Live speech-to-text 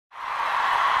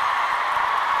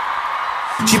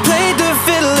She played the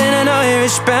fiddle in an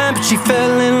Irish band, but she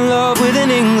fell in love with an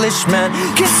Englishman.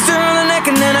 Kissed her on the neck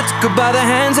and then I took her by the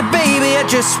hands, and baby, I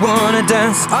just wanna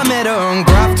dance. I met her on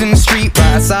Grafton Street,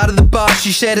 right outside of the bar.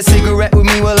 She shared a cigarette with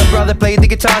me while her brother played the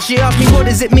guitar. She asked me, what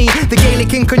does it mean, the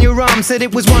Gaelic ink on your arm? Said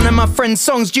it was one of my friend's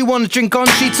songs, do you want to drink on?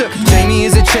 She took Jamie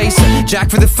as a chaser, Jack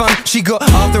for the fun. She got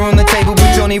Arthur on the table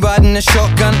with Johnny riding a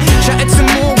shotgun. Chatted some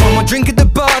more, one more drink at the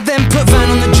bar, then put Van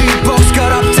on the jukebox,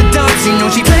 got up to dance. You know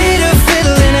she played her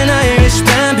fiddle in an Irish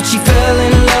band, but she fell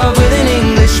in love with an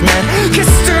Englishman.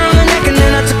 Kissed her on the neck and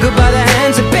then I took her by the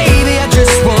hands, and baby, I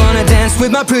just wanna dance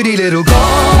with my pretty little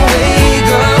Galway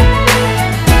girl.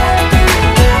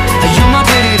 You're my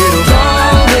pretty little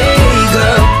Galway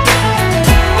girl.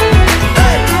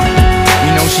 Hey.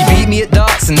 You know she beat me at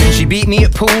darts and then she beat me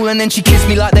at pool, and then she kissed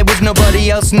me like there was nobody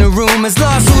else in the room. As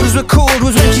last orders were called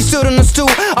was when she stood on the stool,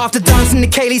 after dancing to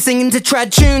Kaylee, singing to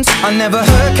trad tunes. I never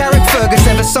heard Carrick Fergus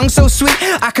ever sung so sweet.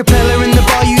 A cappella in the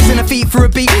bar using her feet for a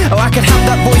beat. Oh, I could have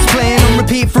that voice playing on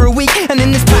repeat for a week. And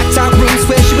in this packed out room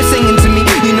where she was singing to me.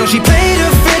 You know she played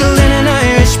her fiddle in an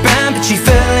Irish band, but she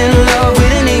fell in love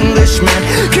with an Englishman.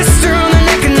 Kissed her on the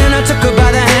neck and then I took her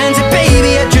by the hands, and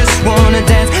baby, I just wanna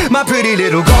dance. My pretty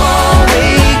little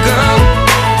Galway girl.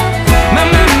 My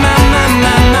Galway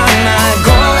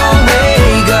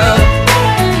girl.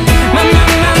 My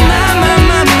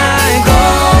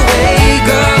Galway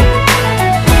girl.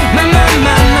 My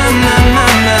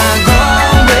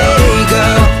Galway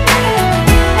girl.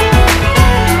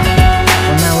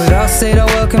 Well, now we'd all said our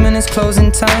welcome and it's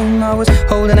closing time. I was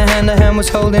holding her hand was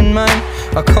holding mine.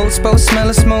 Our coats both smell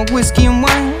of smoke, whiskey and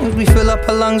wine, as we fill up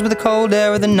her lungs with the cold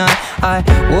air of the night. I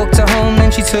walked her home,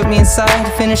 then she took me inside,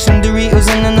 finished some Doritos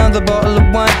and another bottle of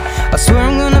wine. I swear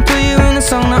I'm gonna put you in a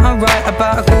song that I write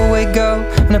about a Galway girl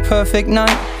and a perfect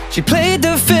night. She played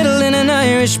the fiddle in an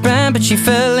Irish band, but she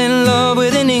fell in love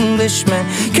with an Englishman.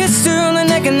 Kissed her on the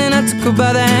neck and then I took her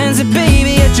by the hands, and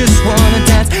baby, I just wanna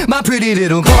dance. My pretty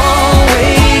little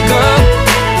Galway girl.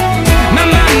 My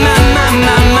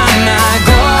Galway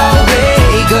girl.